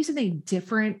that going to be something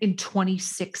different in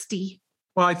 2060?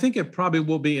 Well, I think it probably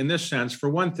will be in this sense. For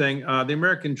one thing, the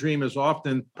American dream is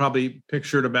often probably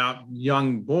pictured about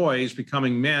young boys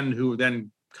becoming men who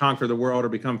then conquer the world or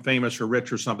become famous or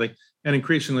rich or something. And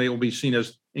increasingly, it will be seen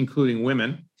as including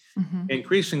women.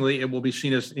 Increasingly, it will be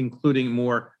seen as including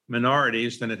more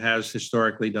minorities than it has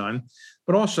historically done.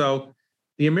 But also,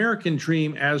 the American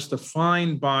dream, as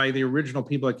defined by the original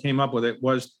people that came up with it,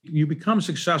 was you become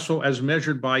successful as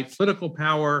measured by political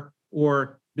power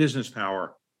or business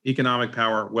power, economic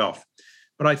power, wealth.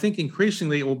 But I think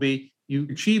increasingly it will be you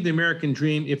achieve the American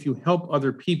dream if you help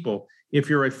other people, if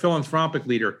you're a philanthropic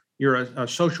leader, you're a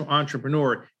social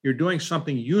entrepreneur, you're doing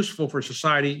something useful for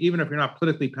society, even if you're not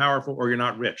politically powerful or you're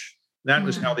not rich. That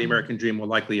was how the American dream will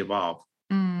likely evolve.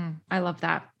 I love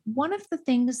that. One of the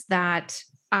things that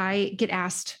I get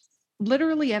asked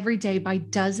literally every day by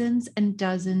dozens and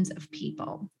dozens of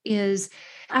people is,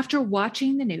 after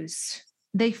watching the news,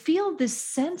 they feel this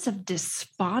sense of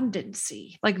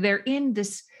despondency, like they're in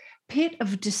this pit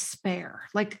of despair.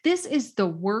 Like, this is the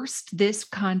worst this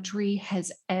country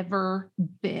has ever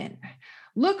been.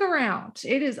 Look around.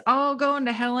 It is all going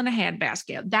to hell in a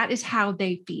handbasket. That is how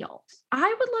they feel.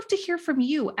 I would love to hear from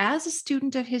you as a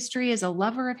student of history, as a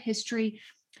lover of history.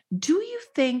 Do you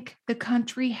think the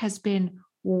country has been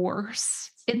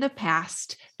worse in the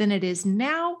past than it is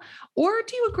now? Or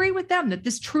do you agree with them that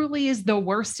this truly is the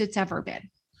worst it's ever been?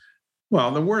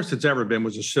 Well, the worst it's ever been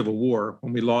was the Civil War,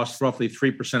 when we lost roughly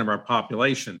 3% of our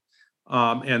population,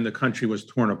 and the country was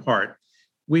torn apart.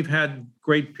 We've had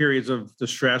great periods of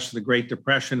distress, the Great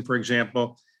Depression, for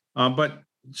example. But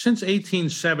since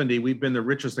 1870, we've been the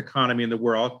richest economy in the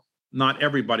world. Not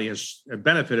everybody has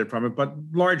benefited from it, but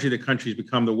largely the country's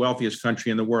become the wealthiest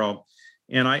country in the world.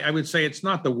 And I would say it's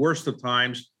not the worst of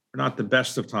times, or not the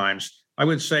best of times. I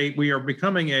would say we are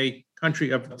becoming a country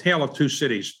of a tale of two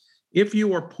cities. If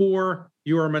you are poor,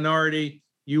 you are a minority,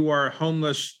 you are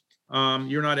homeless,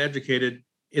 you're not educated,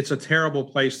 it's a terrible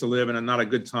place to live in and not a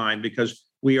good time, because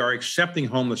we are accepting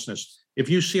homelessness. If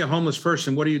you see a homeless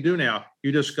person, what do you do now?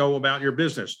 You just go about your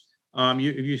business.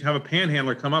 If you have a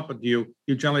panhandler come up with you,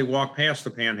 you generally walk past the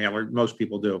panhandler. Most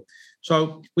people do.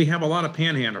 So we have a lot of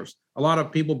panhandlers, a lot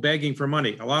of people begging for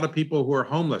money, a lot of people who are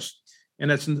homeless.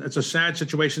 And it's a sad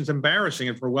situation. It's embarrassing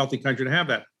and for a wealthy country to have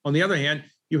that. On the other hand,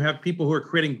 you have people who are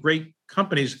creating great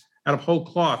companies out of whole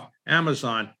cloth: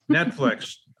 Amazon,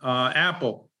 Netflix,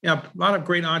 Apple. A lot of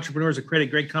great entrepreneurs that created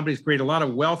great companies, create a lot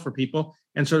of wealth for people.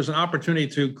 And so there's an opportunity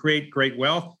to create great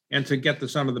wealth and to get to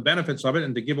some of the benefits of it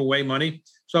and to give away money.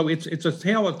 So it's a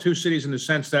tale of two cities in the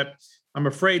sense that I'm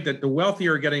afraid that the wealthy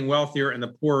are getting wealthier and the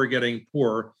poor are getting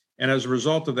poorer. And as a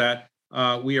result of that,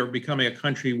 we are becoming a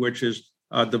country which is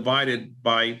divided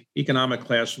by economic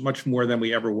class much more than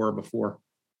we ever were before.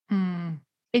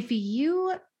 If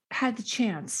you had the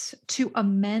chance to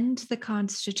amend the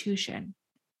Constitution,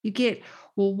 you get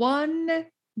one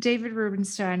David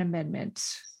Rubenstein amendment.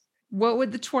 What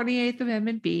would the 28th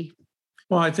Amendment be?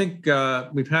 Well, I think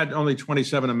we've had only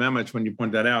 27 amendments when you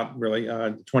point that out, really,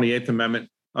 the 28th Amendment.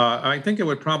 I think it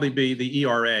would probably be the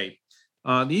ERA.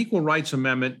 The Equal Rights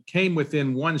Amendment came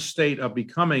within one state of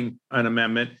becoming an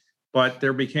amendment, but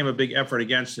there became a big effort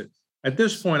against it. At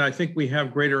this point, I think we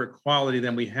have greater equality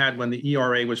than we had when the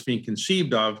ERA was being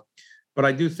conceived of, but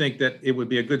I do think that it would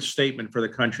be a good statement for the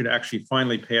country to actually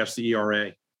finally pass the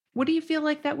ERA. What do you feel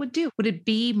like that would do? Would it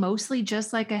be mostly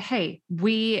just like hey,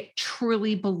 we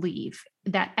truly believe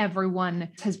that everyone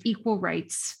has equal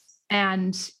rights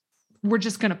and we're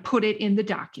just going to put it in the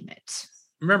document?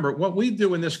 Remember, what we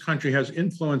do in this country has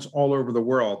influence all over the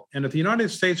world. And if the United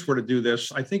States were to do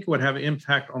this, I think it would have an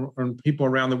impact on people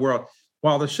around the world.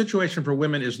 While the situation for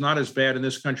women is not as bad in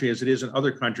this country as it is in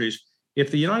other countries, if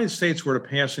the United States were to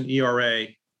pass an ERA,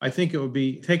 I think it would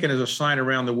be taken as a sign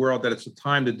around the world that it's a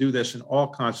time to do this in all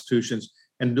constitutions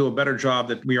and do a better job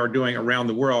that we are doing around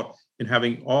the world in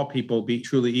having all people be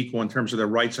truly equal in terms of their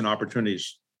rights and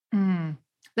opportunities.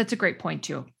 That's a great point,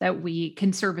 too, that we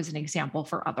can serve as an example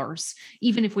for others.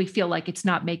 Even if we feel like it's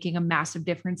not making a massive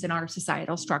difference in our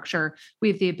societal structure, we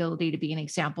have the ability to be an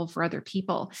example for other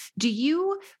people. Do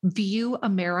you view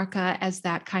America as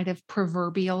that kind of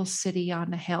proverbial city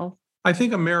on the hill? I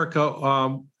think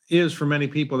America is, for many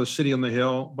people, the city on the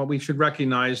hill, but we should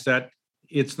recognize that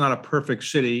it's not a perfect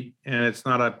city and it's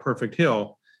not a perfect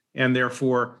hill. And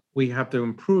therefore, we have to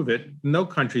improve it. No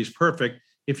country is perfect.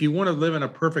 If you want to live in a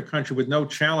perfect country with no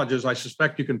challenges, I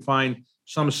suspect you can find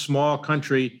some small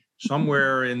country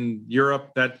somewhere in Europe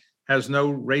that has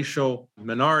no racial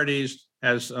minorities,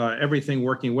 has everything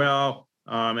working well,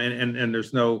 and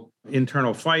there's no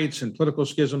internal fights and political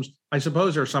schisms. I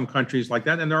suppose there are some countries like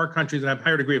that, and there are countries that have a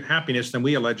higher degree of happiness than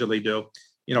we allegedly do.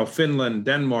 Finland,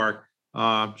 Denmark,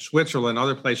 Switzerland,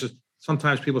 other places.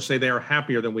 Sometimes people say they are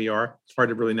happier than we are. It's hard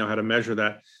to really know how to measure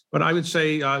that. But I would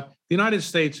say the United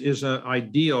States is an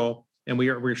ideal, and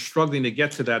we're struggling to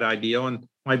get to that ideal. And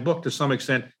my book, to some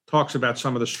extent, talks about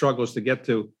some of the struggles to get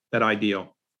to that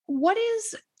ideal. What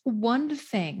is one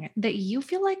thing that you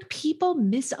feel like people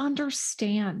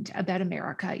misunderstand about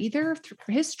America, either through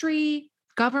history,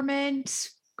 government,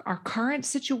 our current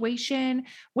situation?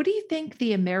 What do you think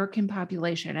the American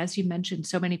population, as you mentioned,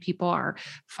 so many people are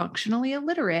functionally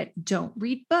illiterate, don't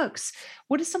read books.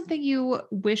 What is something you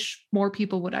wish more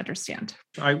people would understand?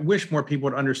 I wish more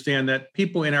people would understand that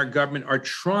people in our government are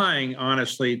trying,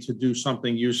 honestly, to do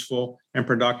something useful and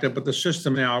productive, but the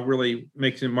system now really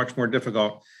makes it much more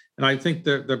difficult. And I think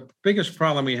the biggest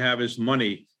problem we have is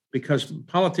money, because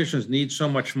politicians need so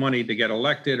much money to get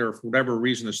elected or for whatever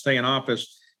reason to stay in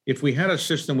office. If we had a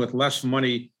system with less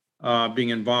money being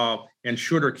involved and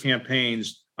shorter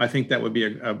campaigns, I think that would be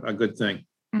a good thing.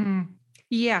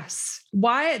 Yes.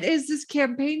 Why is this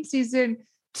campaign season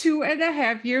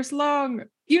 2.5 years long?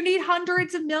 You need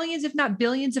hundreds of millions, if not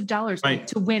billions of dollars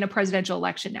to win a presidential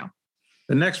election now.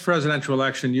 The next presidential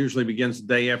election usually begins the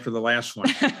day after the last one.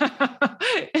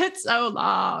 It's so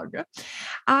long.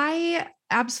 I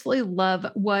absolutely love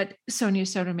what Sonia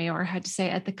Sotomayor had to say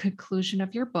at the conclusion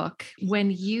of your book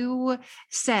when you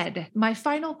said, my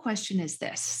final question is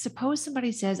this. Suppose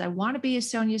somebody says, I want to be a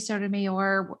Sonia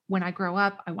Sotomayor when I grow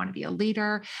up. I want to be a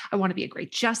leader. I want to be a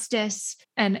great justice.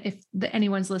 And if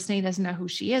anyone's listening doesn't know who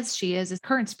she is a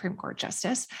current Supreme Court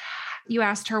justice. You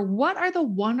asked her, what are the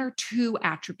one or two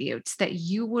attributes that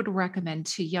you would recommend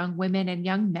to young women and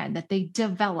young men that they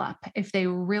develop if they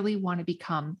really want to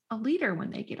become a leader when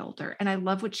they get older? And I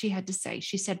love what she had to say.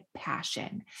 She said,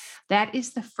 passion. That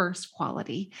is the first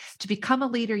quality. To become a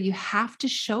leader, you have to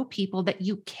show people that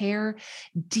you care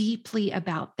deeply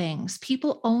about things.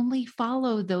 People only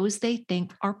follow those they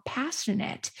think are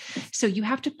passionate. So you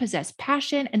have to possess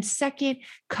passion. And second,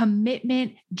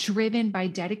 commitment driven by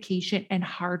dedication and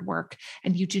hard work.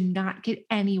 And you do not get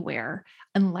anywhere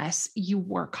unless you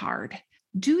work hard.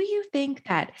 Do you think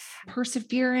that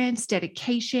perseverance,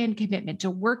 dedication, commitment to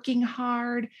working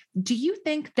hard, do you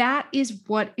think that is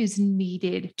what is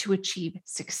needed to achieve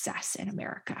success in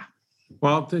America?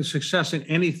 Well, the success in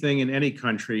anything in any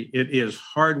country, it is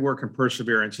hard work and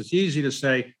perseverance. It's easy to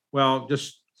say, well,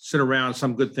 just sit around,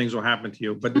 some good things will happen to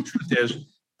you. But the truth is,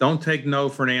 don't take no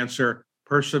for an answer,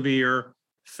 persevere,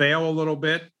 fail a little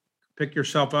bit, pick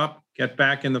yourself up, get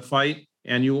back in the fight,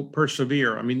 and you will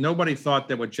persevere. I mean, nobody thought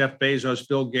that what Jeff Bezos,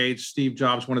 Bill Gates, Steve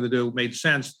Jobs wanted to do made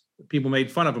sense. People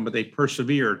made fun of them, but they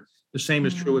persevered. The same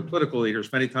is true with political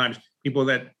leaders. Many times, people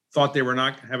that thought they were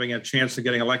not having a chance of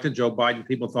getting elected, Joe Biden,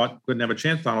 people thought couldn't have a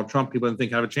chance. Donald Trump, people didn't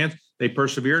think have a chance. They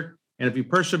persevered. And if you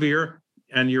persevere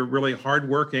and you're really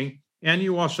hardworking and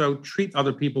you also treat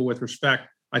other people with respect,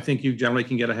 I think you generally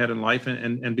can get ahead in life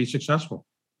and be successful.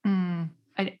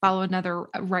 I follow another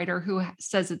writer who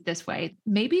says it this way.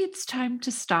 Maybe it's time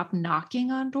to stop knocking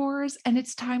on doors and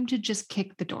it's time to just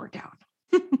kick the door down.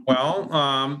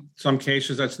 Well, some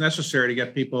cases that's necessary to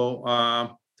get people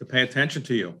to pay attention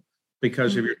to you,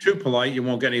 because if you're too polite, you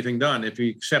won't get anything done. If you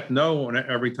accept no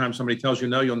every time somebody tells you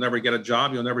no, you'll never get a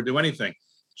job. You'll never do anything.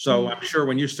 So I'm sure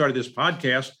when you started this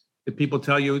podcast, did people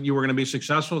tell you you were going to be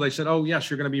successful? They said, oh, yes,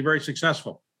 you're going to be very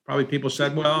successful. Probably people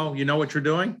said, well, you know what you're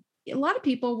doing? A lot of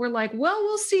people were like, well,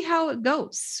 we'll see how it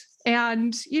goes.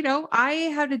 And, I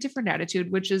had a different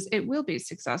attitude, which is it will be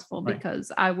successful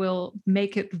because I will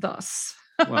make it thus.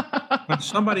 Well, when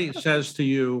somebody says to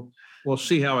you, we'll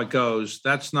see how it goes,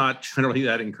 that's not generally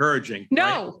that encouraging.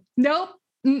 No, nope.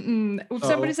 If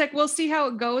somebody's like, we'll see how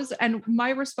it goes. And my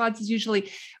response is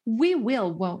usually, we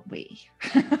will, won't we?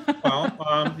 Well,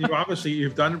 obviously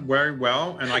you've done very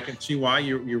well. And I can see why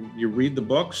you read the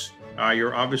books.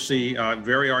 You're obviously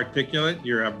very articulate.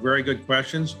 You have very good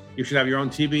questions. You should have your own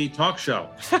TV talk show.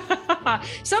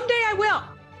 Someday I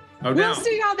will. We'll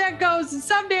see how that goes. And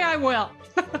someday I will.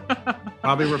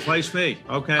 Probably replace me.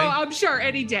 Okay. Oh, I'm sure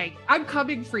any day. I'm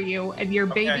coming for you and your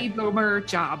baby boomer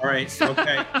job. All right.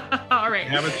 Okay. All right.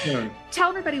 Have it soon. Tell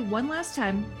everybody one last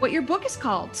time what your book is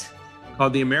called.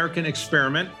 Called The American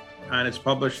Experiment, and it's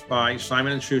published by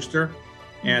Simon & Schuster.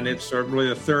 And it's really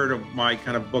the third of my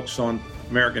kind of books on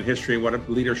American history, what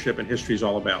leadership and history is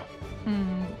all about.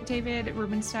 David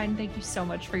Rubenstein, thank you so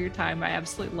much for your time. I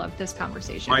absolutely loved this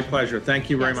conversation. My pleasure. Thank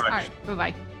you very much. All right.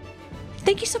 Bye-bye.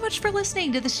 Thank you so much for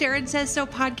listening to the Sharon Says So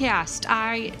podcast.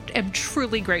 I am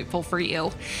truly grateful for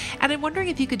you. And I'm wondering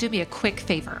if you could do me a quick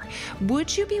favor.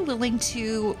 Would you be willing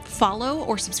to follow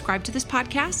or subscribe to this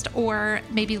podcast, or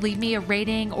maybe leave me a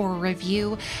rating or a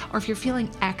review? Or if you're feeling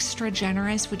extra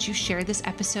generous, would you share this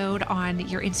episode on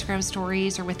your Instagram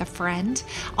stories or with a friend?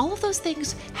 All of those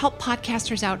things help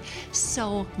podcasters out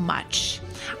so much.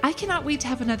 I cannot wait to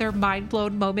have another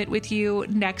mind-blown moment with you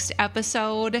next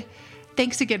episode.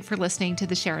 Thanks again for listening to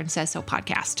the Sharon Says So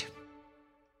podcast.